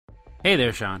Hey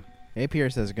there, Sean. Hey,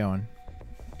 Pierce, how's it going?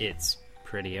 It's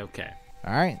pretty okay.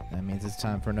 All right, that means it's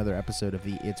time for another episode of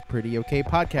the It's Pretty Okay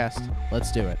podcast.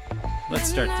 Let's do it. Let's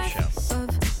start the show.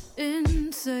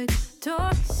 Inside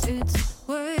talks its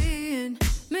way in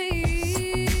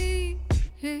me.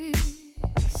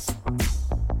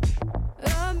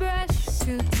 A brash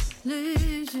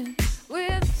collision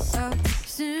without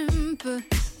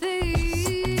sympathy.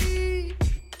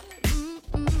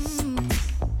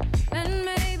 And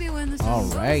maybe when the sun All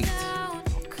goes right. down,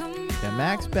 come Got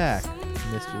Max back.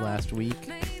 Missed you last week.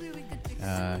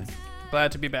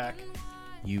 Glad to be back.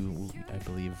 You, I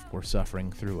believe, were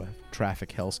suffering through a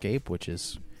traffic hellscape, which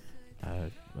was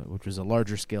a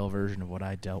larger scale version of what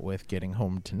I dealt with getting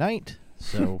home tonight.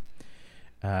 So,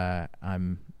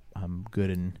 I'm good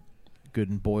and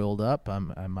boiled up.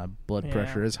 My blood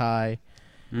pressure is high.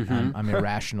 Mm-hmm. I'm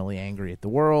irrationally angry at the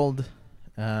world.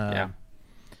 Yeah.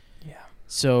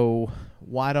 So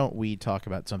why don't we talk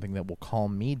about something that will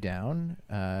calm me down?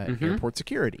 Airport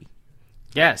security.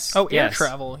 Yes. Oh, air yes.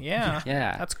 travel. Yeah.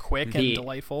 Yeah. That's quick and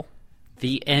delightful.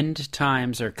 The end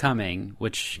times are coming,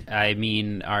 which I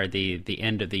mean are the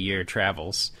end of the year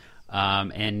travels.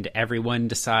 And everyone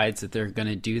decides that they're going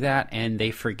to do that, and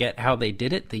they forget how they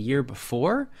did it the year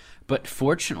before. But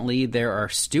fortunately, there are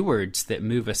stewards that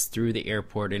move us through the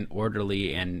airport in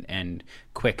orderly and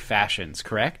quick fashions,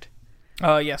 correct?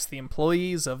 Yes, the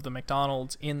employees of the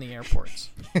McDonald's in the airports.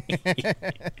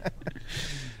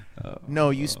 No,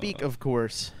 you speak, of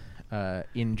course,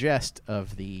 in jest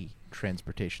of the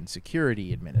Transportation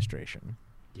Security Administration,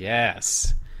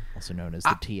 Yes. also known as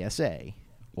the TSA,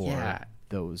 or Yeah.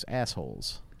 those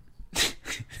assholes.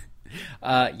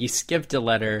 You skipped a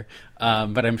letter,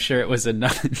 but I'm sure it was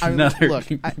another. Look,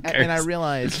 I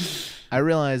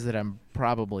realize that I'm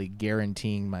probably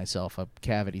guaranteeing myself a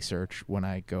cavity search when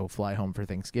I go fly home for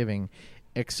Thanksgiving,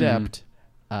 except,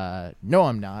 no,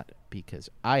 I'm not, because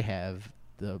I have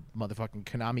the motherfucking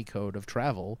Konami code of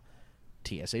travel,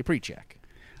 TSA PreCheck.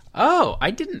 Oh, I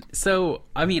didn't. So,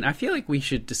 I mean, I feel like we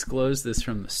should disclose this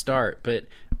from the start, but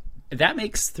that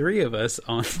makes three of us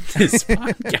on this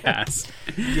podcast.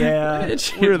 Yeah.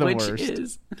 We're the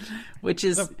worst. Which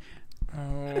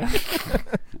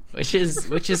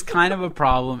is kind of a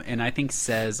problem, and I think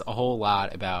says a whole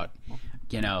lot about,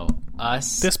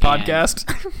 us. This and-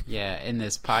 podcast. yeah, in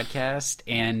this podcast,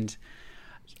 and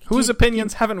Whose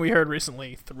opinions haven't we heard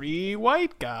recently? Three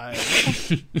white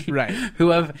guys. Right.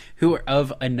 who are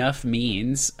of enough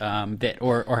means that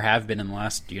or have been in the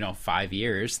last 5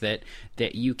 years that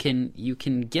you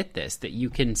can get this, that you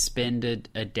can spend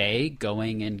a day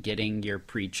going and getting your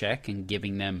pre-check and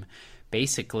giving them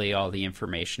basically all the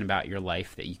information about your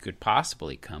life that you could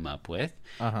possibly come up with,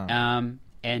 and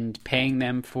paying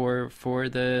them for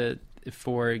the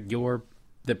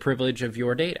privilege of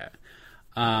your data.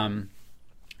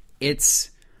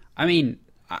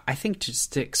 I think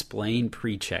just to explain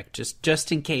pre-check,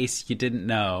 just in case you didn't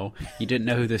know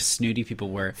who the snooty people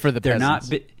were. For the they're peasants.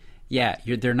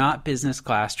 they're not business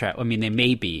class travel. I mean, they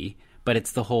may be, but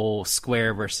it's the whole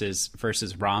square versus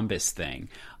rhombus thing.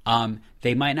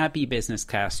 They might not be business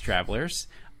class travelers.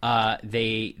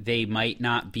 They might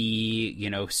not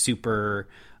be super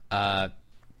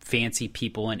fancy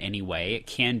people in any way. It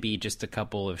can be just a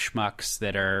couple of schmucks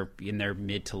that are in their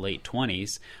mid to late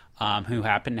 20s. Who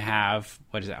happen to have,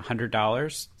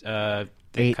 $100?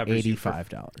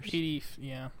 $85. 80,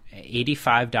 yeah.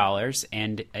 $85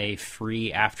 and a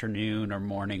free afternoon or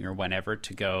morning or whenever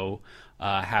to go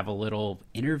have a little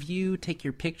interview, take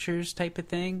your pictures type of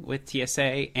thing with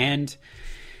TSA. And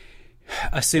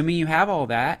assuming you have all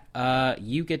that,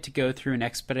 you get to go through an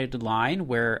expedited line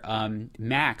where,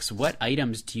 Max, what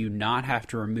items do you not have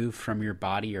to remove from your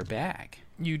body or bag?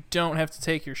 You don't have to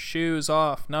take your shoes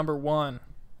off, number one.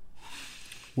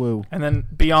 Woo. And then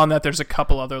beyond that, there's a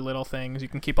couple other little things. You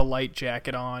can keep a light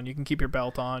jacket on. You can keep your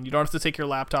belt on. You don't have to take your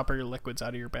laptop or your liquids out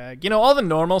of your bag. All the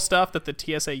normal stuff that the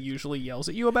TSA usually yells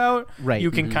at you about, Right.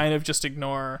 you can kind of just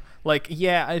ignore. Like,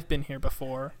 yeah, I've been here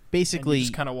before. Basically, and you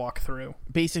just kind of walk through.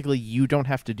 Basically, you don't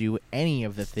have to do any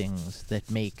of the things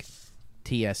that make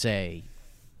TSA.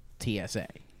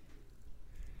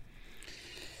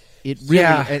 It really,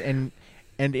 Yeah. and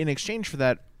in exchange for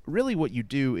that, really what you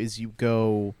do is you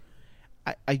go.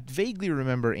 I vaguely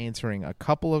remember answering a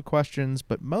couple of questions,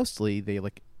 but mostly they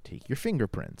take your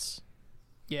fingerprints.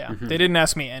 Yeah, they didn't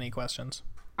ask me any questions.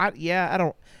 I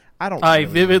don't. I really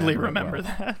vividly remember remember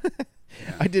well. that.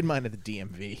 I did mine at the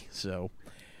DMV, so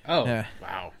Oh, Yeah.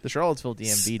 wow. the Charlottesville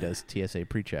DMV does TSA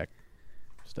PreCheck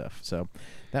stuff, so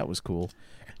that was cool.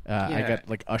 I Yeah.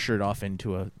 got ushered off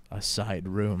into a side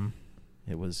room.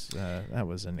 It was that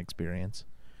was an experience.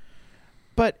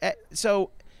 But so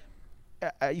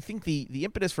I think the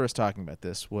impetus for us talking about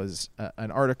this was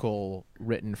an article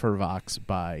written for Vox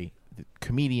by the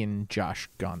comedian Josh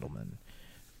Gondelman.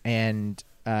 And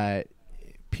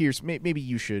Pierce, maybe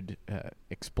you should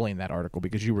explain that article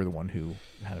because you were the one who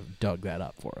kind of dug that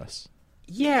up for us.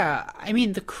 Yeah, I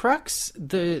mean the crux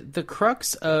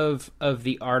of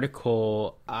the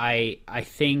article, I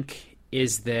think,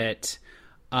 is that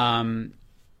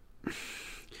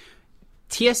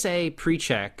TSA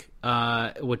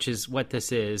PreCheck, which is what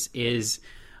this is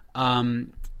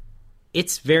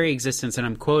its very existence, and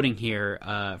I'm quoting here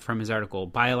from his article,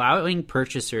 by allowing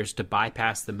purchasers to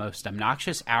bypass the most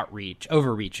obnoxious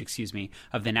overreach,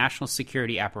 of the national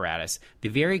security apparatus, the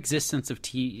very existence of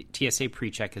TSA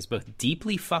PreCheck is both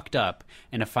deeply fucked up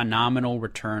and a phenomenal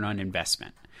return on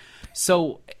investment.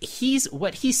 So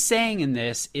what he's saying in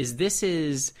this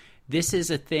is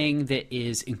a thing that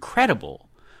is incredible,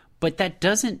 but that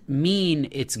doesn't mean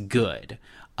it's good.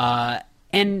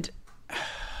 And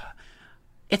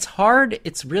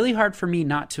it's really hard for me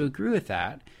not to agree with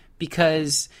that,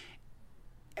 because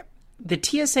the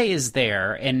TSA is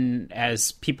there, and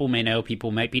as people may know,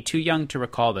 people might be too young to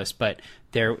recall this, but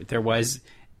there was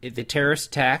the terrorist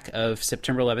attack of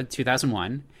September 11th,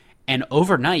 2001, and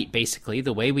overnight, basically,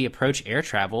 the way we approach air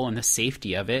travel and the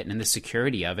safety of it and the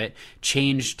security of it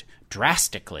changed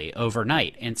drastically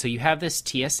overnight. And so you have this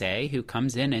TSA who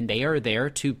comes in, and they are there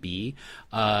to be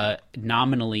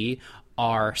nominally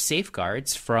are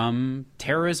safeguards from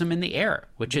terrorism in the air,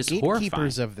 which is horrifying.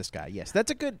 Gatekeepers of the sky. Yes,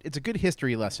 it's a good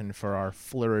history lesson for our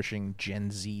flourishing Gen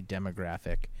Z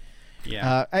demographic.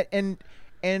 Yeah, and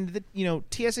the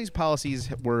TSA's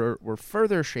policies were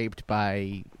further shaped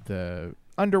by the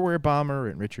underwear bomber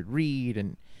and Richard Reed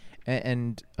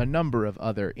and a number of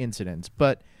other incidents.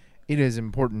 But it is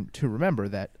important to remember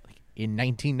that in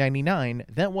 1999,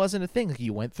 that wasn't a thing. Like,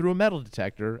 you went through a metal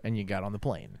detector and you got on the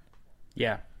plane.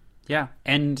 Yeah. Yeah,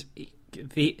 and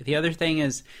the other thing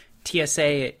is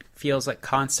TSA, it feels like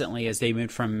constantly, as they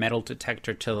moved from metal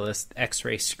detector to this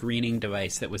X-ray screening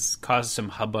device that was caused some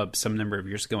hubbub some number of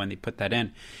years ago when they put that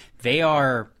in, they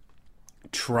are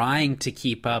trying to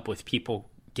keep up with people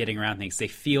getting around things. I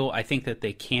think that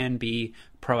they can be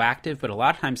proactive, but a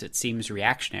lot of times it seems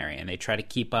reactionary, and they try to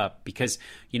keep up because,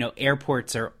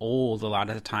 airports are old a lot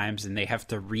of the times, and they have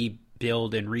to rebuild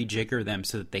and rejigger them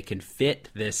so that they can fit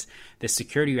this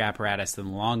security apparatus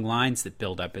and long lines that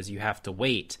build up as you have to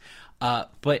wait.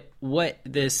 But what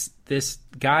this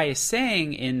guy is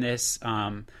saying in this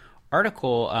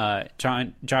article,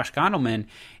 Josh Gondelman,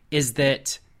 is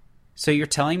that, so you're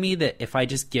telling me that if I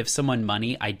just give someone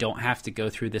money, I don't have to go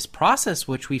through this process,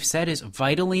 which we've said is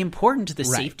vitally important to the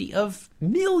safety of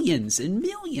millions and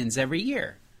millions every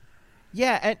year.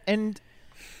 Yeah, and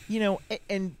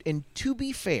to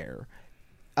be fair,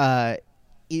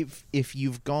 if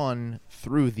you've gone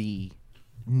through the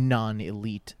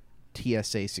non-elite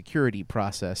TSA security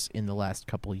process in the last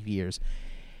couple of years,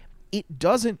 it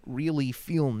doesn't really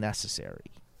feel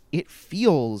necessary. It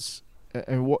feels,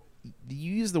 you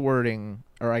use the wording,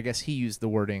 or I guess he used the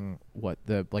wording,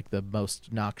 the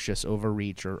most noxious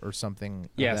overreach or something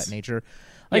of that nature.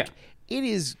 It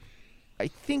is, I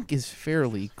think, is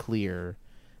fairly clear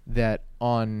that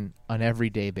on an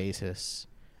everyday basis,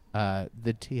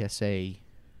 the TSA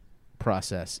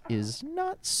process is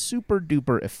not super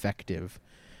duper effective.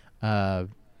 It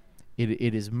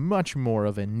is much more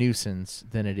of a nuisance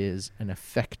than it is an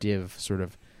effective sort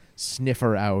of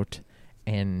sniffer out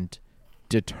and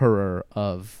deterrer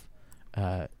of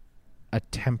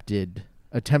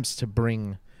attempts to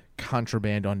bring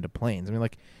contraband onto planes. I mean,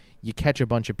 like, you catch a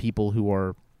bunch of people who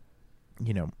are,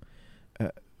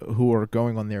 who are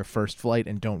going on their first flight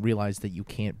and don't realize that you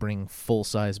can't bring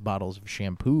full-size bottles of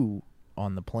shampoo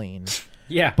on the plane.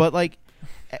 Yeah. But,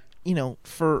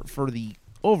 for the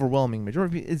overwhelming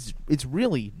majority, it's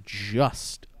really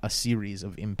just a series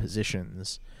of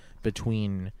impositions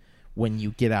between when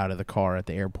you get out of the car at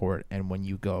the airport and when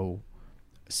you go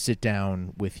sit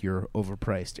down with your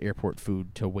overpriced airport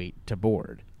food to wait to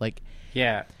board.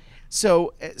 Yeah.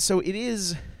 So it's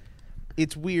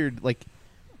weird.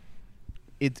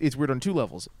 It's weird on two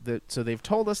levels. So they've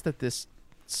told us that this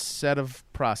set of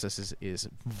processes is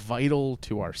vital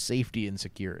to our safety and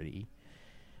security.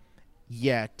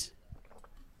 Yet,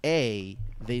 A,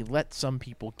 they let some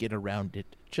people get around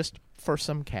it just for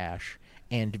some cash,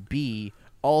 and B,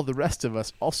 all the rest of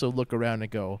us also look around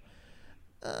and go,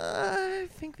 I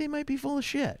think they might be full of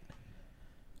shit.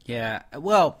 Yeah,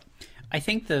 well, I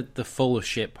think the full of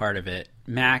shit part of it,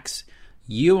 Max,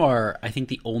 you are, I think,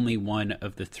 the only one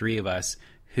of the three of us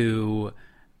who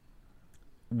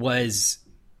was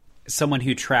someone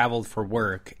who traveled for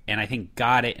work, and I think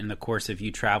got it in the course of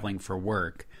you traveling for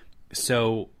work.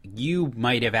 So you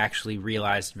might have actually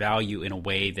realized value in a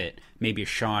way that maybe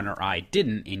Sean or I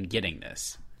didn't in getting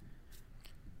this.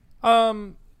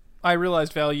 I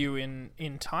realized value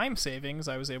in time savings.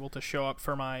 I was able to show up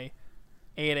for my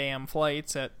 8 a.m.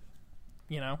 flights at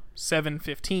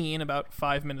 7:15, about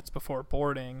 5 minutes before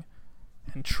boarding,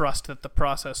 and trust that the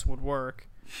process would work.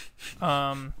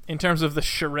 In terms of the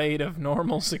charade of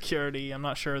normal security, I'm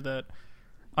not sure that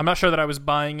I was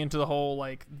buying into the whole,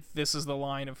 like, this is the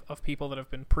line of people that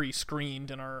have been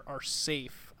pre-screened and are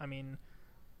safe. I mean,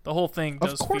 the whole thing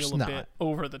does feel a bit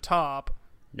over the top.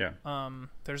 Yeah.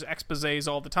 There's exposés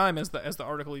all the time, as the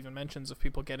article even mentions, of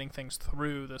people getting things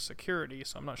through the security.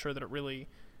 So I'm not sure that it really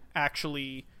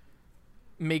actually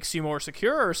makes you more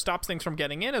secure or stops things from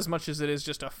getting in, as much as it is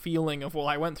just a feeling of, well,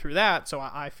 I went through that, so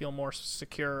I feel more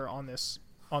secure on this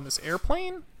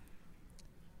airplane.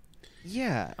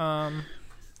 Yeah.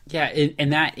 Yeah,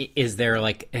 and that is there,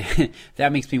 like,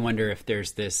 that makes me wonder if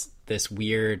there's this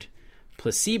weird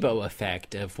placebo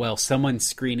effect of, well, someone's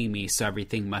screening me, so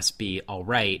everything must be all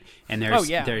right. And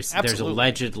there's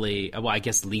allegedly, well, I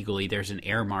guess legally, there's an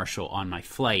air marshal on my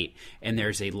flight, and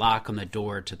there's a lock on the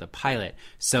door to the pilot.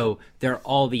 So there are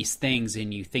all these things,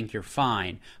 and you think you're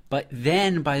fine. But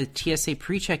then by the TSA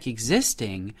PreCheck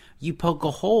existing, you poke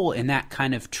a hole in that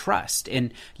kind of trust.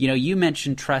 And, you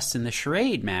mentioned trust in the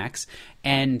charade, Max,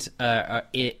 and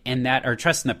that, or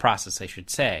trust in the process, I should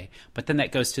say. But then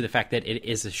that goes to the fact that it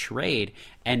is a charade.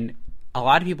 And a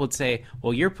lot of people would say,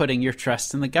 well, you're putting your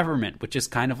trust in the government, which is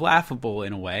kind of laughable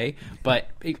in a way. But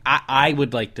I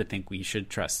would like to think we should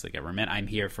trust the government. I'm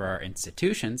here for our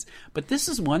institutions. But this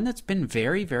is one that's been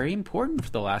very, very important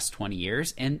for the last 20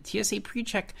 years. And TSA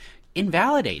PreCheck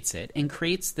invalidates it and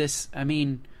creates this,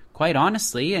 quite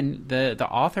honestly, and the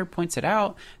author points it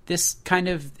out, this kind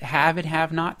of have and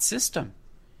have not system.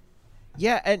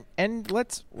 Yeah, and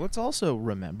let's also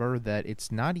remember that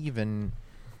it's not even...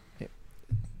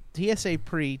 TSA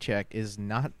PreCheck is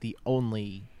not the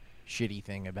only shitty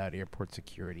thing about airport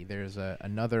security. There's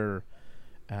another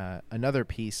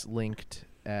piece linked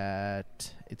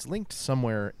at... It's linked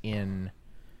somewhere in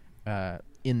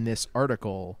this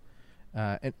article,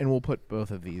 and we'll put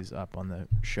both of these up on the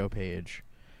show page,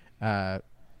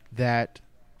 that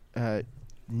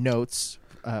notes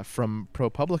from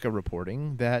ProPublica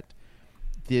reporting that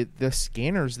the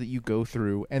scanners that you go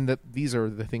through, and that these are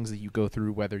the things that you go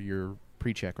through whether you're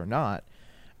PreCheck or not,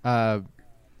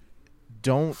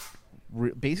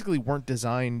 basically weren't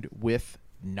designed with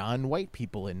non-white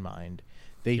people in mind.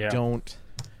 They don't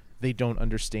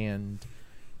understand,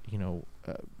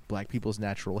 black people's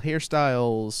natural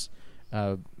hairstyles,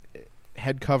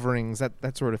 head coverings,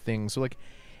 that sort of thing. So, like,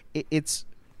 it's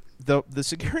the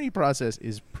security process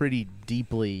is pretty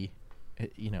deeply,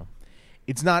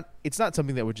 it's not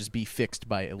something that would just be fixed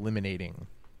by eliminating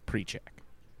PreCheck.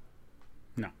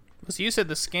 No. So you said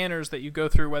the scanners that you go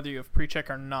through whether you have PreCheck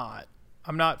or not.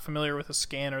 I'm not familiar with a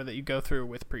scanner that you go through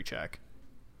with PreCheck.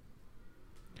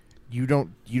 You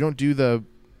don't do the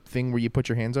thing where you put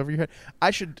your hands over your head?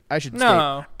 I should No.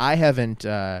 state, I haven't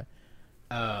I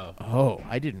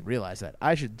didn't realize that.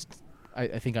 I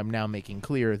think I'm now making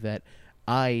clear that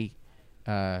I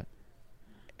haven't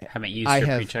used your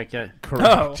PreCheck yet?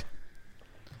 Correct.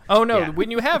 Oh no! Yeah.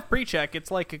 When you have PreCheck, it's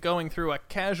like going through a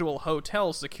casual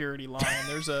hotel security line.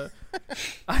 There's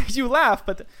you laugh,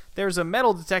 but there's a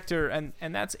metal detector, and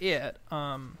that's it.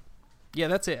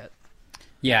 That's it.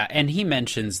 Yeah, and he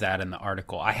mentions that in the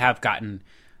article. I have gotten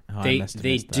and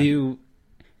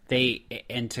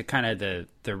to kind of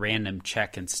the random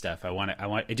check and stuff.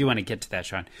 I do want to get to that,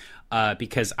 Sean,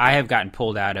 because I have gotten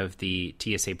pulled out of the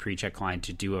TSA PreCheck line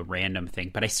to do a random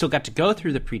thing, but I still got to go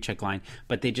through the PreCheck line.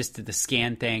 But they just did the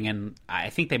scan thing, and I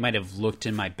think they might have looked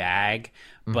in my bag,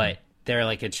 but they're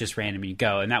like, it's just random, you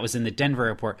go. And that was in the Denver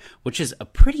airport, which is a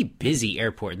pretty busy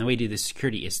airport. And the way to do the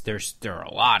security is there are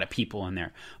a lot of people in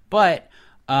there, but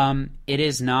it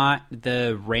is not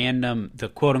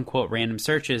the quote unquote random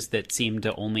searches that seem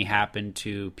to only happen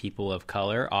to people of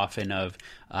color, often of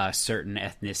certain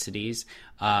ethnicities,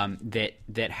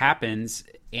 that happens,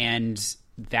 and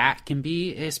that can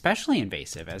be especially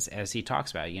invasive, as he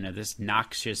talks about. This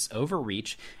noxious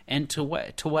overreach, and to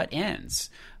what ends.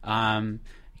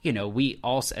 We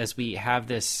also, as we have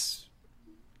this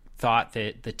thought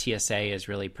that the TSA is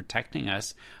really protecting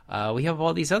us, we have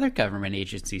all these other government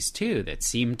agencies too that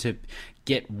seem to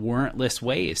get warrantless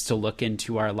ways to look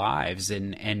into our lives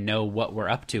and know what we're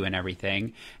up to and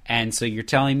everything. And so you're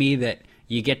telling me that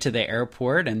you get to the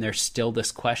airport and there's still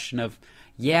this question of,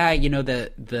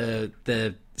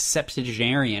 the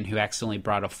septuagenarian who accidentally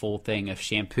brought a full thing of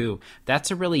shampoo,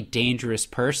 that's a really dangerous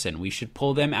person. We should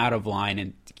pull them out of line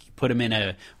and put them in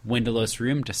a windowless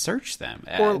room to search them.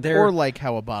 Or like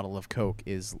how a bottle of Coke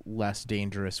is less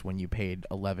dangerous when you paid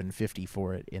 $11.50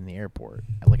 for it in the airport,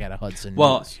 like at a Hudson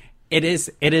News. It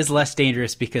is less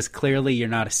dangerous because clearly you're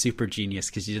not a super genius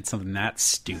because you did something that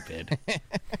stupid.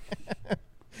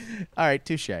 All right,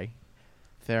 touche.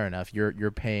 Fair enough.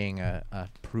 You're paying a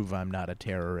prove I'm not a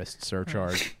terrorist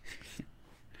surcharge.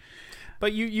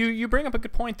 But you bring up a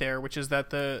good point there, which is that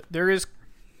there is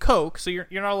Coke, so you're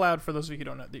not allowed, for those of you who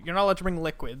don't know, you're not allowed to bring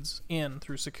liquids in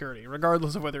through security,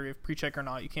 regardless of whether you have pre-check or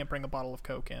not. You can't bring a bottle of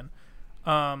Coke in.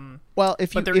 Well,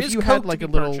 if you had like a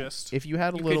little, if you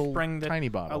had a little tiny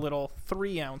bottle, a little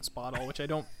 3-ounce bottle, which I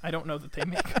don't know that they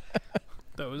make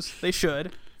those. They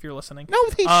should, if you're listening. No,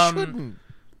 they shouldn't.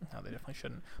 No, they definitely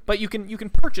shouldn't. But you can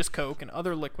purchase Coke and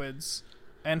other liquids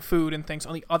and food and things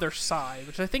on the other side,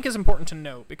 which I think is important to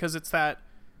note, because it's that,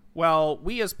 well,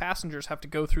 we as passengers have to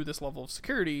go through this level of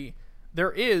security.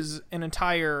 There is an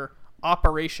entire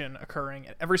operation occurring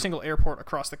at every single airport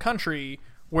across the country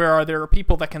where there are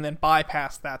people that can then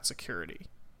bypass that security.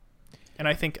 And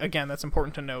I think, again, that's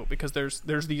important to note, because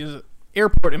there's these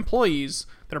airport employees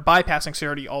that are bypassing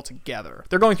security altogether.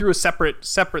 They're going through a separate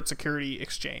security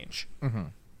exchange. Mm-hmm.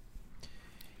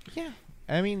 Yeah,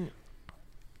 I mean,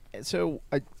 so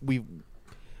we've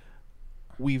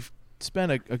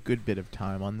spent a good bit of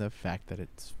time on the fact that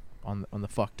it's on the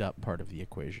fucked up part of the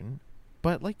equation,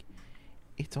 but like,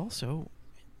 it's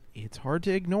hard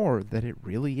to ignore that it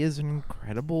really is an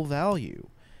incredible value.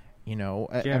 You know,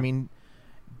 I mean,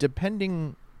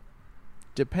 depending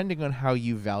on how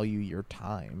you value your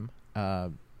time,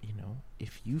 you know,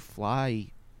 if you fly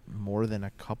more than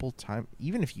a couple times,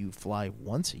 even if you fly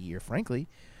once a year, frankly,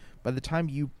 by the time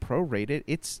you prorate it,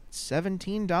 it's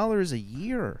 $17 a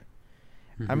year.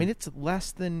 Mm-hmm. I mean, it's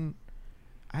less than,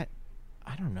 I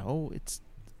don't know.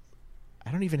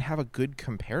 I don't even have a good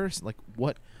comparison. Like,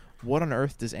 what on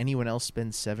earth does anyone else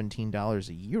spend $17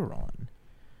 a year on?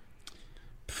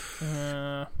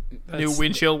 New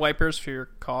windshield wipers for your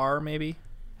car, maybe.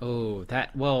 Oh,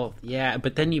 yeah,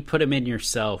 but then you put them in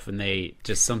yourself, and they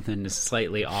just something is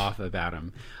slightly off about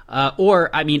them.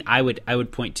 Or, I mean, I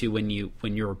would point to when you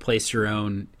replace your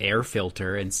own air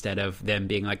filter, instead of them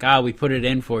being like, we put it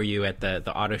in for you at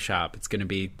the auto shop, it's going to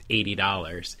be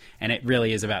 $80, and it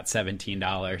really is about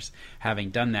 $17.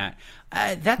 Having done that,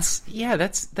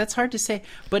 that's hard to say,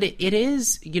 but it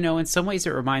is, you know, in some ways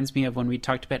it reminds me of when we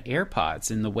talked about AirPods,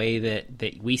 and the way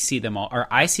that we see them all, or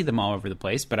I see them all over the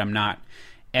place, but I'm not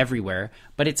everywhere.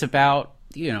 But it's about,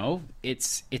 you know,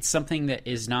 it's something that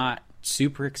is not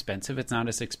super expensive. It's not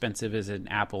as expensive as an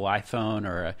Apple iPhone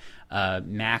or a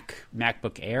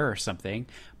MacBook Air or something,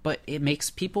 but it makes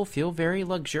people feel very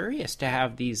luxurious to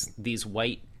have these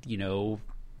white, you know,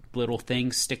 little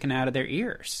things sticking out of their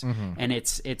ears. Mm-hmm. And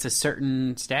it's a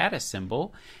certain status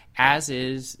symbol, as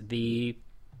is the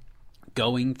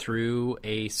going through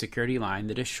a security line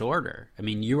that is shorter. I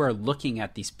mean, you are looking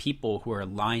at these people who are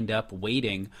lined up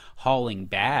waiting, hauling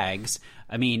bags.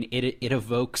 I mean, it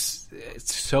evokes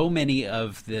so many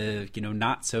of the, you know,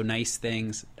 not so nice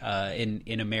things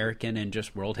in American and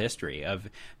just world history, of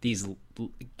these,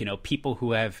 you know, people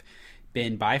who have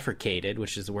been bifurcated,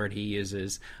 which is the word he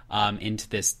uses, into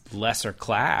this lesser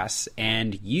class,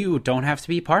 and you don't have to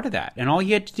be part of that, and all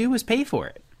you had to do was pay for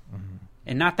it. Mm-hmm.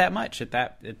 And not that much at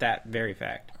that very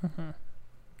fact. Mm-hmm.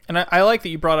 And I like that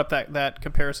you brought up that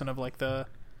comparison of like the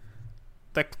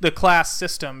class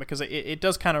system, because it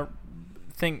does kind of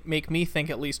make me think,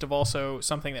 at least, of also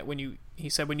something that when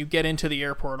you get into the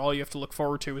airport, all you have to look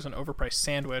forward to is an overpriced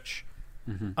sandwich.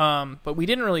 Mm-hmm. But we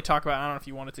didn't really talk about, I don't know if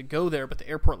you wanted to go there, but the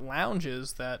airport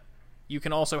lounges that you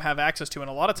can also have access to. And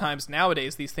a lot of times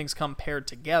nowadays, these things come paired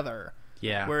together.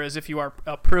 Yeah. Whereas if you are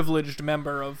a privileged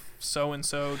member of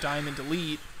so-and-so Diamond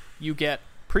Elite, you get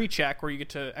pre-check, where you get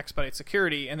to expedite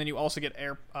security, and then you also get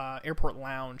airport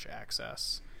lounge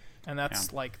access. And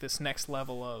that's like this next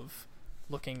level of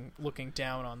looking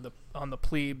down on the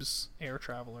plebes air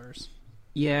travelers.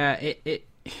 Yeah,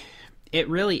 it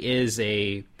really is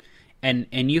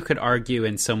and you could argue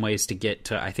in some ways, to get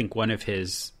to, I think one of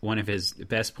his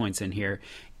best points in here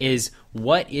is,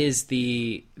 what is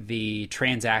the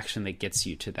transaction that gets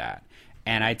you to that?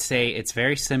 And I'd say it's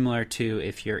very similar to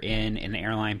if you're in an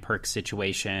airline perk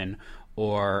situation,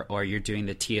 or you're doing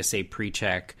the TSA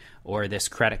pre-check or this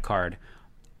credit card.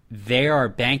 They are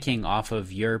banking off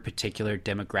of your particular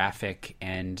demographic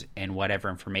and whatever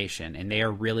information, and they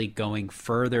are really going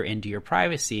further into your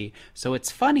privacy. So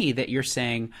it's funny that you're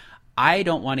saying, I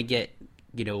don't want to get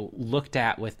looked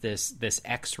at with this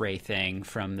X-ray thing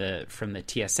from the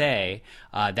TSA.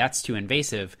 That's too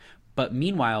invasive. But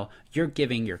meanwhile, you're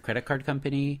giving your credit card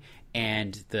company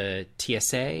and the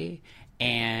TSA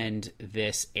and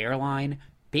this airline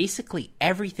basically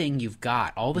everything you've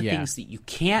got, all the things that you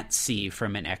can't see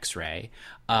from an X-ray,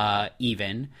 and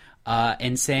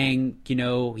saying,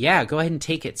 go ahead and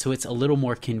take it so it's a little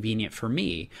more convenient for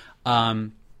me.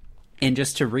 And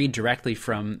just to read directly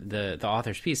from the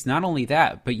author's piece, not only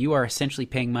that, but you are essentially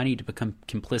paying money to become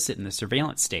complicit in the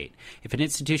surveillance state. If an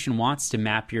institution wants to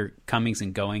map your comings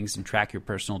and goings and track your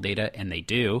personal data, and they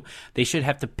do, they should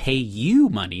have to pay you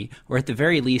money, or at the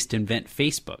very least invent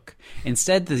Facebook.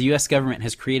 Instead, the U.S. government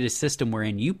has created a system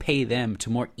wherein you pay them to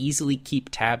more easily keep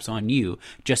tabs on you,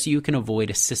 just so you can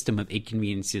avoid a system of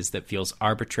inconveniences that feels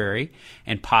arbitrary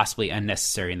and possibly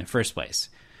unnecessary in the first place.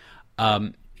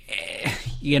 And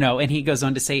he goes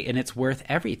on to say, and it's worth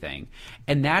everything.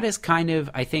 And that is kind of,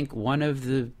 I think, one of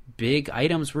the big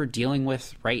items we're dealing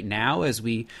with right now as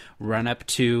we run up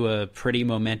to a pretty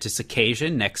momentous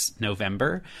occasion next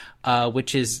November,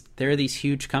 which is there are these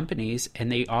huge companies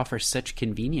and they offer such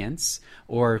convenience,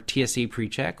 or TSA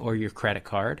PreCheck or your credit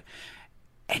card,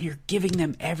 and you're giving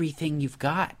them everything you've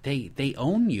got. They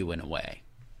own you in a way.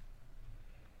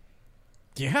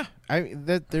 Yeah,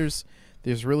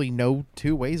 there's really no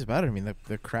two ways about it. I mean,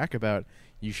 the crack about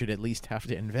you should at least have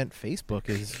to invent Facebook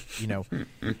is,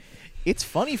 it's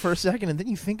funny for a second, and then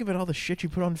you think about all the shit you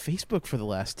put on Facebook for the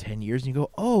last 10 years, and you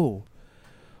go, oh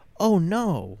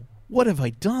no, what have I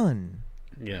done?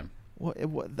 Yeah.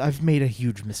 What I've made a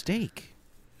huge mistake.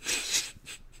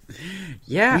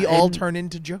 Yeah. We all turn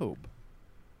into Job.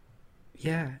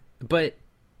 Yeah, but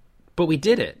we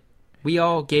did it. We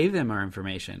all gave them our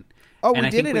information. Oh,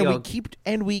 we did it,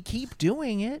 and we keep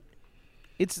doing it.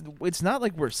 It's not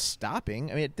like we're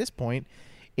stopping. I mean, at this point,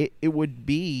 it would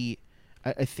be.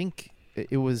 I think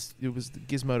it was the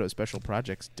Gizmodo Special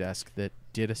Projects desk that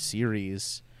did a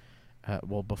series.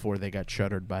 Before they got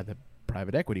shuttered by the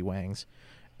private equity wangs,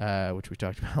 which we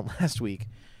talked about last week.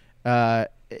 They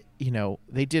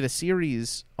did a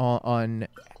series on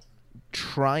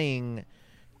trying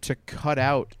to cut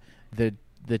out the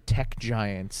tech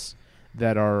giants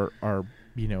that are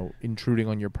intruding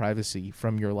on your privacy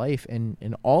from your life,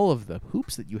 and all of the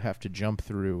hoops that you have to jump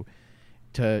through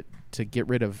to get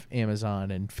rid of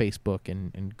Amazon and Facebook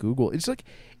and Google. It's like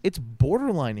it's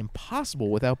borderline impossible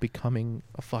without becoming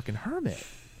a fucking hermit.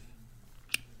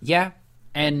 Yeah,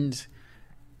 and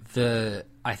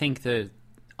I think the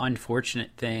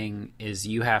unfortunate thing is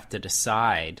you have to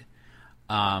decide.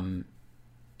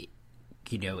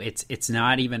 It's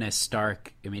not even as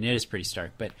stark. I mean, it is pretty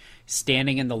stark, but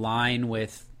standing in the line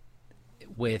with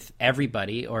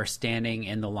everybody, or standing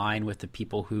in the line with the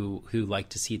people who like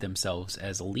to see themselves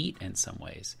as elite in some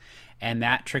ways. And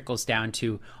that trickles down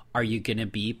to, are you going to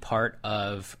be part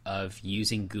of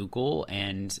using Google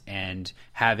and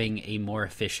having a more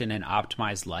efficient and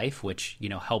optimized life, which,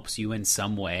 helps you in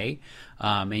some way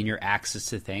in your access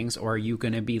to things, or are you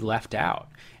going to be left out?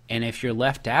 And if you're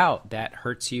left out, that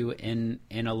hurts you in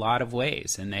a lot of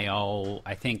ways. And they all,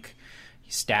 I think,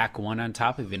 stack one on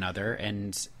top of another,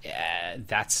 and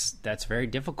that's very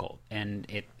difficult. And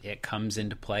it comes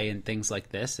into play in things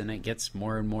like this, and it gets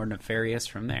more and more nefarious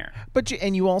from there. But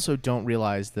you also don't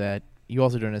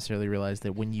necessarily realize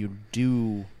that when you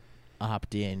do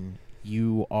opt in,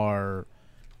 you're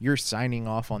signing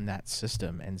off on that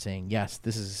system and saying, yes,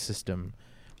 this is a system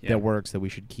that works, that we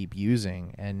should keep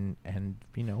using, and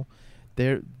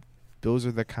those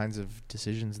are the kinds of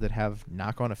decisions that have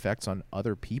knock-on effects on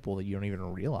other people that you don't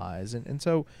even realize, and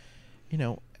so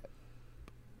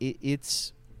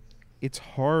it's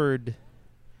hard.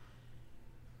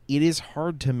 It is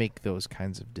hard to make those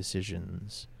kinds of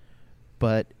decisions,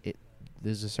 but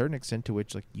there's a certain extent to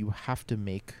which you have to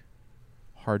make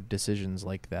hard decisions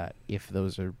like that if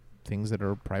those are things that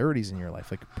are priorities in your life,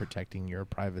 like protecting your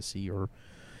privacy or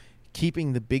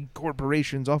keeping the big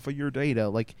corporations off of your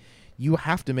data. You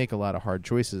have to make a lot of hard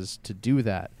choices to do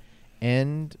that.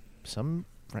 And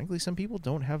frankly, some people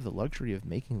don't have the luxury of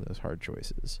making those hard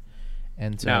choices.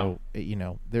 And so,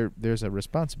 there's a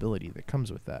responsibility that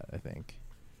comes with that, I think.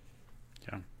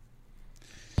 Yeah.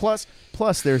 Plus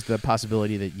there's the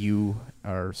possibility that you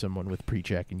are someone with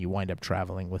PreCheck and you wind up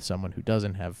traveling with someone who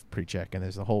doesn't have PreCheck, and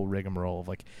there's the whole rigmarole of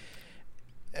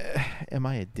am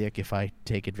I a dick if I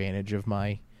take advantage of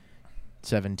my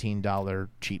 $17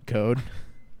 cheat code?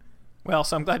 Well,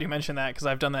 so I'm glad you mentioned that, because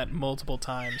I've done that multiple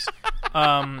times.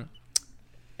 And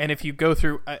if you go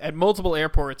through, at multiple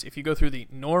airports, if you go through the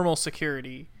normal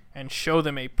security and show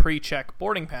them a pre-check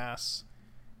boarding pass,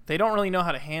 they don't really know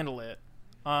how to handle it.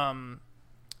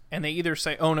 and they either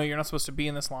say, oh no, you're not supposed to be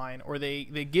in this line, or they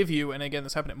give you, and again,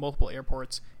 this happened at multiple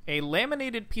airports, a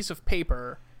laminated piece of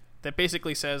paper that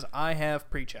basically says, I have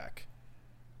pre-check.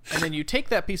 And then you take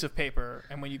that piece of paper,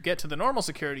 and when you get to the normal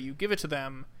security, you give it to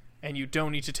them, and you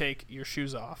don't need to take your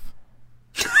shoes off.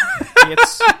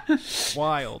 It's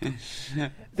wild.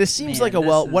 This seems Man, like a this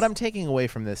well. is- What I'm taking away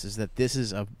from this is that this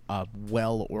is a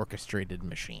well orchestrated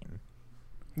machine.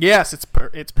 Yes,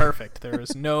 it's perfect. There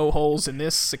is no holes in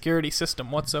this security system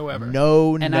whatsoever.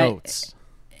 No And notes.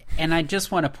 And I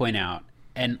just want to point out,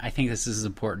 and I think this is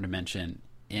important to mention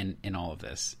in all of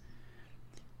this.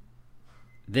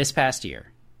 This past year,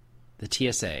 the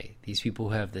TSA, these people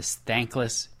who have this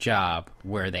thankless job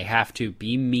where they have to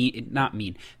be not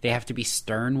mean, they have to be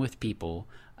stern with people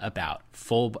about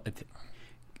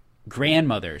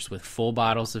grandmothers with full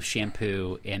bottles of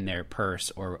shampoo in their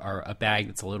purse or a bag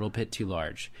that's a little bit too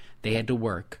large. They had to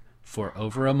work for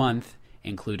over a month,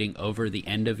 including over the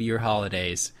end of year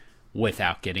holidays,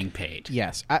 without getting paid.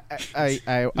 Yes,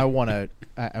 I want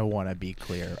to be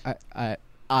clear.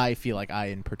 I feel like I,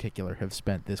 in particular, have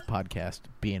spent this podcast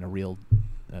being a real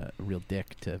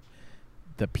dick to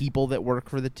the people that work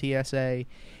for the TSA,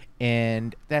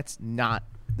 and that's not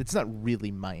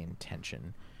really my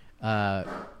intention,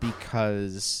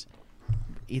 because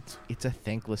it's a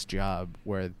thankless job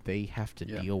where they have to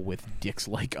deal with dicks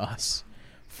like us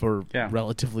for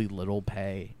relatively little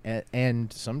pay,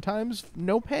 and sometimes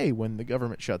no pay when the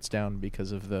government shuts down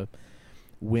because of the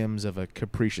whims of a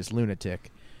capricious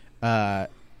lunatic.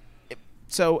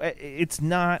 So it's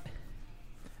not,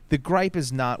 the gripe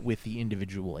is not with the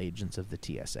individual agents of the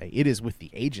TSA. It is with the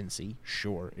agency.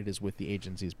 Sure, it is with the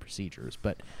agency's procedures,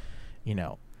 but you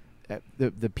know,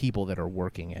 the people that are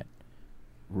working at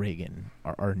Reagan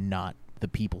are not the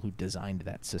people who designed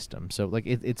that system. So like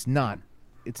it's not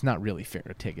really fair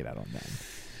to take it out on them.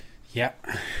 Yeah.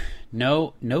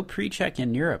 No pre-check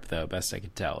in Europe, though, best I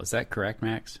could tell. Is that correct,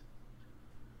 Max?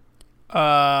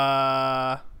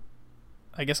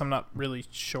 I guess I'm not really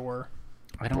sure.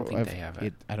 I don't think they have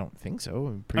it. I don't think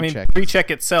so. I mean, pre-check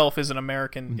itself is an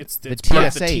American. It's part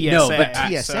of the TSA. No, but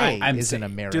TSA I'm is saying-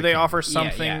 an American. Do they offer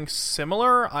something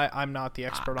similar? I'm not the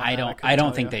expert on that. I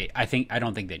don't think they. I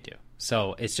don't think they do.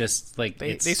 So it's just like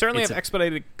They certainly have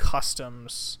expedited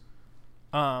customs,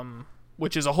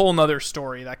 which is a whole nother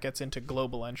story that gets into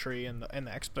global entry and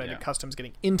the expedited customs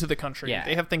getting into the country. Yeah.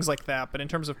 They have things like that, but in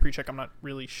terms of pre-check, I'm not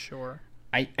really sure.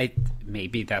 I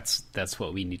maybe that's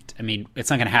what we need. I mean, it's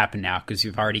not going to happen now because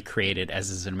we've already created, as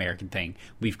is an American thing,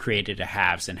 we've created a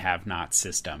haves and have-not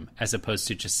system, as opposed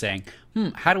to just saying,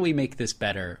 how do we make this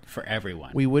better for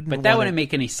everyone? But that wouldn't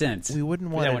make any sense. We wouldn't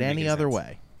want it any other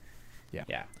way.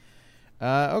 Yeah.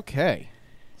 Okay,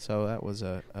 so that was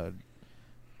a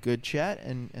good chat,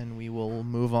 and we will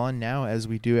move on now, as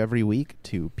we do every week,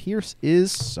 to Pierce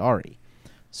is Sorry.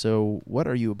 So what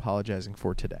are you apologizing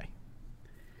for today?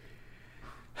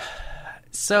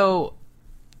 So,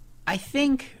 I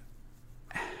think,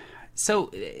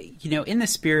 in the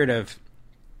spirit of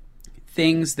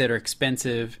things that are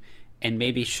expensive and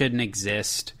maybe shouldn't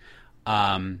exist,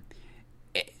 but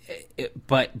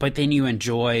then you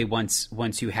enjoy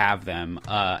once you have them.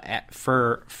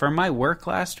 For my work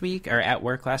last week, or at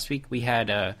work last week, we had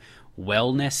a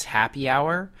wellness happy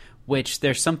hour, which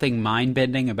there's something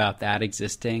mind-bending about that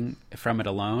existing from it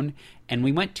alone. And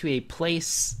we went to a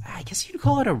place, I guess you'd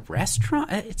call it a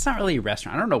restaurant. It's not really a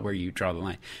restaurant. I don't know where you draw the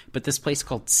line. But this place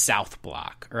called South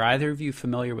Block. Are either of you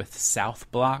familiar with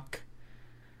South Block?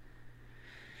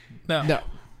 No.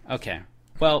 Okay.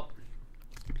 Well,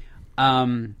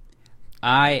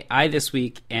 I this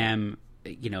week am,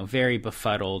 very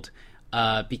befuddled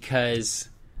because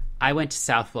I went to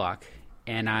South Block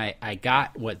and I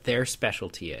got what their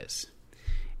specialty is.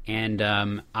 And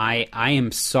I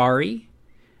am sorry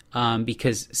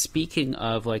because speaking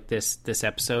of like this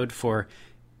episode, for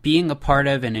being a part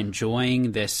of and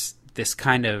enjoying this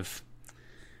kind of,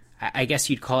 I guess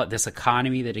you'd call it this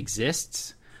economy that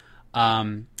exists,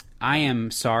 I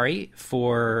am sorry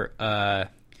for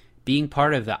being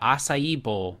part of the acai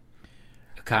bowl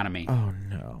economy. Oh,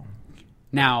 no.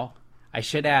 Now, I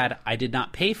should add, I did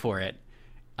not pay for it.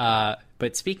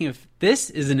 But speaking of,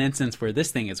 this is an instance where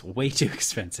this thing is way too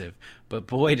expensive. But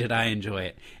boy, did I enjoy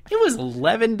it. It was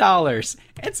 $11.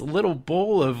 It's a little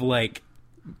bowl of like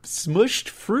smushed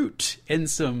fruit and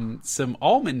some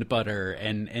almond butter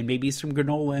and maybe some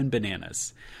granola and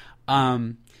bananas.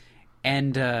 Wow,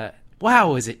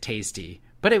 was it tasty.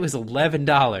 But it was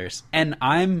 $11. And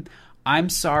I'm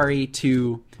sorry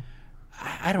to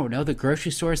I don't know, the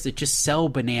grocery stores that just sell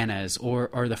bananas, or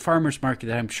the farmer's market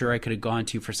that I'm sure I could have gone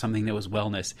to for something that was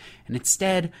wellness. And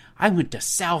instead, I went to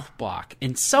South Block,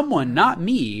 and someone, not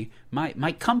me,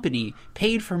 my company,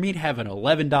 paid for me to have an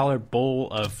 $11 bowl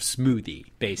of smoothie,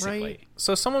 basically. Right.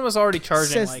 So someone was already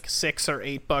charging Says- like $6 or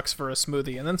 $8 for a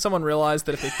smoothie, and then someone realized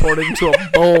that if they poured it into a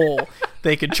bowl,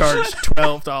 they could charge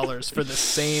 $12 for the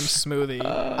same smoothie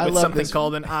I with love something this.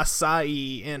 called an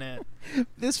acai in it.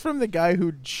 This from the guy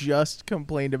who just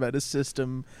complained about a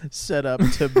system set up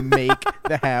to make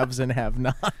the haves and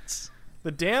have-nots.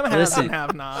 The damn haves Listen, and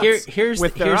have-nots here's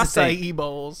with their here's the thing. acai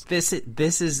bowls. This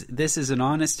is an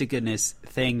honest to goodness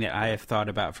thing that I have thought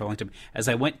about for a long time. As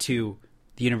I went to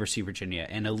the University of Virginia,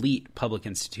 an elite public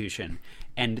institution,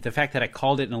 and the fact that I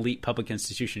called it an elite public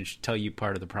institution should tell you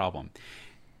part of the problem.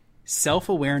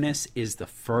 Self-awareness is the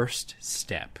first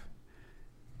step,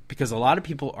 because a lot of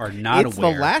people are not It's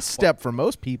aware. the last step for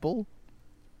most people.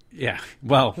 Yeah.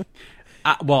 Well,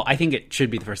 I think it should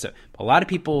be the first step. A lot of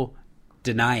people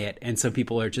deny it, and some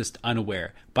people are just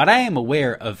unaware. But I am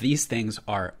aware of these things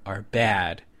are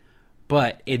bad.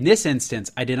 But in this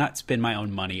instance, I did not spend my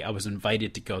own money. I was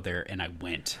invited to go there, and I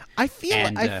went. I feel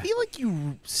And, like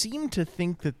you seem to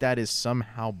think that is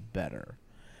somehow better,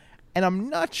 and I'm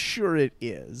not sure it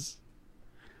is.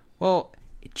 Well,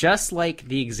 just like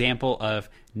the example of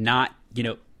not,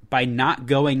 by not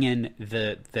going in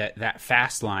that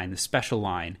fast line, the special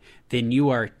line, then you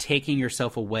are taking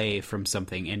yourself away from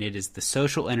something, and it is the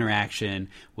social interaction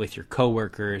with your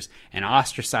coworkers and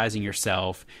ostracizing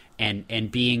yourself and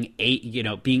being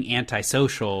being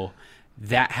antisocial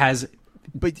that has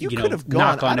But you could have gone.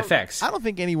 knock-on effects. I don't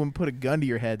think anyone put a gun to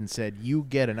your head and said, "You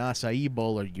get an acai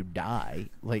bowl or you die."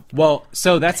 Like, Well,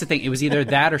 so that's the thing. It was either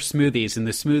that or smoothies, and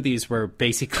the smoothies were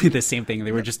basically the same thing.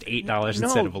 They were just $8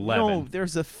 instead of $11. No,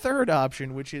 there's a third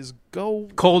option, which is go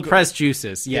Cold pressed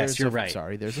juices. Yes, There's you're a- right.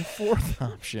 Sorry, there's a fourth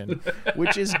option,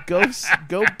 which is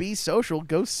go be social,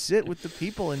 go sit with the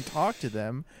people and talk to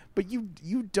them. But you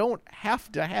don't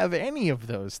have to have any of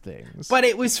those things. But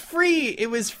it was free. It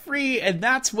was free, and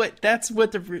that's what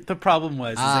the problem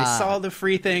was. Is I saw the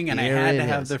free thing, and I There had it to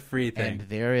have is. the free thing. And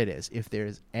there it is. If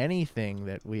there's anything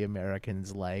that we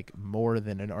Americans like more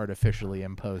than an artificially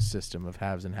imposed system of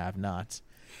haves and have-nots,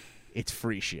 it's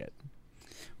free shit.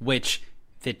 Which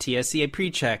the TSCA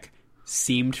pre-check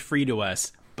seemed free to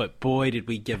us, but boy, did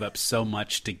we give up so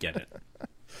much to get it.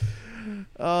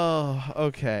 Oh,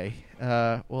 okay.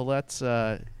 Well, let's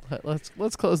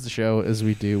close the show as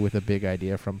we do with a big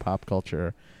idea from pop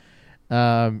culture.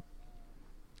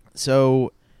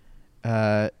 So,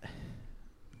 I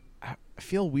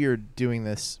feel weird doing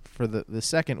this for the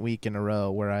second week in a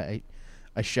row where I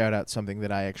shout out something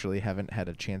that I actually haven't had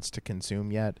a chance to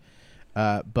consume yet.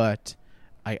 But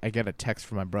I got a text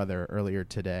from my brother earlier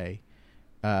today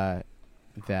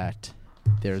that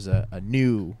there's a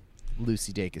new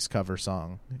Lucy Dacus cover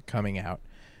song coming out,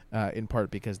 in part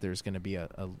because there's going to be a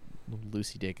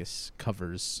Lucy Dacus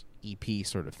covers EP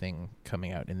sort of thing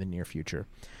coming out in the near future.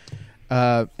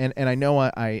 And I know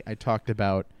I talked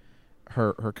about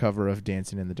her cover of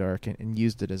Dancing in the Dark and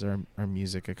used it as our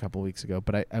music a couple weeks ago,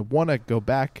 but I want to go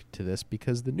back to this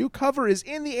because the new cover is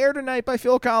in the air tonight by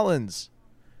Phil Collins.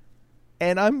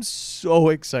 And I'm so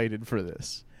excited for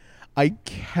this. I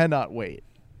cannot wait.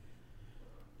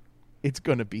 It's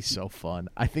going to be so fun.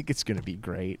 I think it's going to be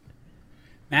great.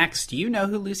 Max, do you know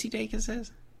who Lucy Dacus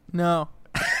is? No.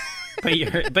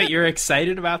 But you're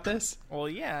excited about this? Well,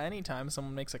 yeah, anytime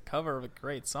someone makes a cover of a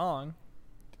great song.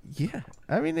 Yeah.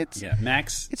 I mean, it's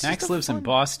Max It's Max just a lives in fun-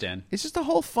 Boston. it's just a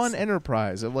whole fun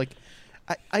enterprise of like,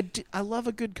 I love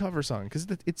a good cover song because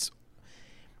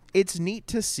it's neat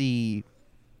to see.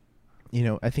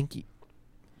 I think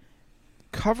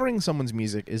covering someone's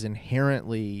music is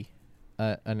inherently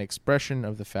an expression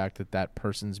of the fact that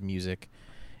person's music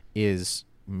is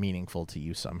meaningful to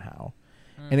you somehow.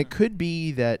 And it could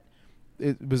be that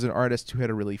it was an artist who had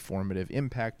a really formative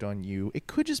impact on you. It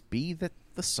could just be that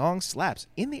the song slaps.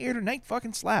 In the Air Tonight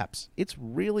fucking slaps. It's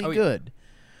really good.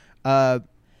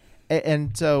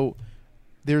 And so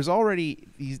there's already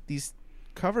these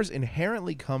covers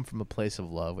inherently come from a place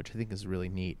of love, which I think is really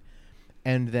neat.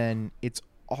 And then it's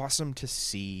awesome to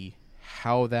see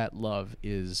how that love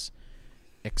is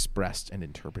expressed and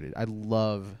interpreted. I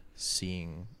love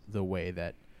seeing the way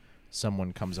that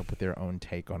someone comes up with their own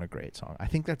take on a great song. I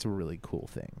think that's a really cool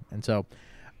thing. And so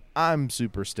I'm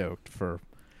super stoked for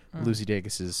Lucy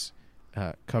Dacus's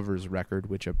covers record,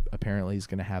 which apparently is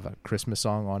going to have a Christmas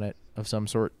song on it of some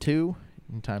sort too,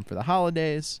 in time for the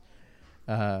holidays.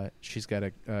 She's got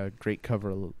a great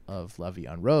cover of La Vie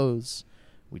en Rose.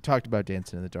 We talked about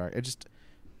Dancing in the Dark.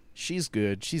 she's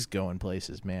good. She's going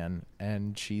places, man,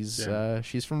 and she's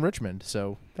from Richmond,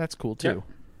 so that's cool too.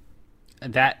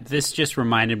 This just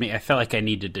reminded me. I felt like I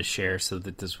needed to share so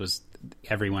that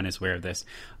everyone is aware of this.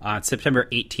 September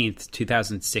 18th,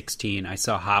 2016, I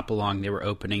saw Hop Along. They were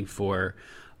opening for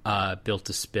Built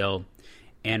to Spill,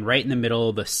 and right in the middle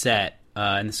of the set,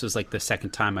 and this was like the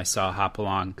second time I saw Hop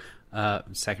Along,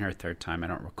 second or third time, I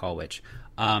don't recall which.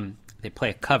 They play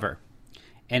a cover,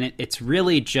 and it's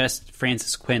really just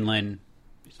Frances Quinlan,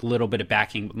 a little bit of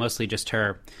backing, but mostly just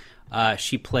her.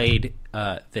 She played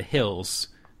The Hills,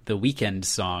 the Weeknd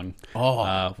song.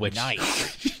 Which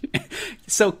nice.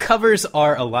 So covers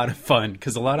are a lot of fun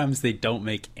because a lot of times they don't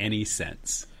make any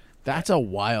sense. That's a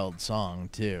wild song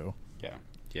too.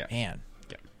 Yeah. Man.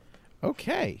 Yeah.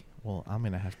 Okay. Well, I'm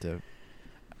gonna have to.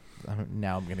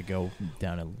 Now I'm gonna go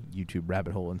down a YouTube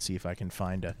rabbit hole and see if I can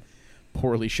find a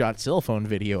poorly shot cell phone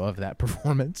video of that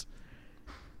performance.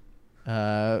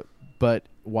 But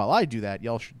while I do that,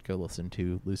 y'all should go listen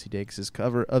to Lucy Dacus'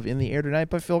 cover of In the Air Tonight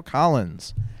by Phil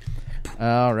Collins.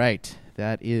 All right.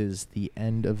 That is the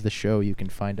end of the show. You can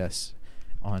find us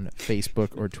on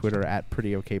Facebook or Twitter at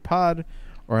PrettyOkPod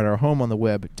or at our home on the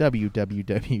web,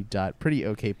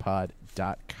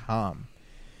 www.prettyokpod.com.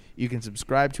 You can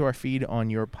subscribe to our feed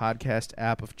on your podcast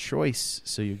app of choice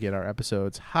so you get our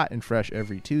episodes hot and fresh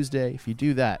every Tuesday. If you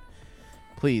do that,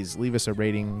 please leave us a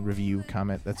rating, review,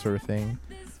 comment, that sort of thing.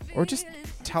 Or just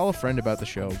tell a friend about the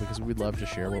show because we'd love to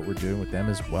share what we're doing with them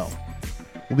as well.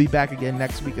 We'll be back again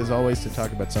next week, as always, to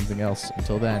talk about something else.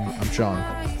 Until then, I'm Sean.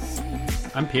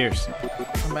 I'm Pierce.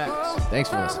 I'm Max. Thanks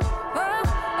for listening.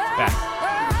 Back.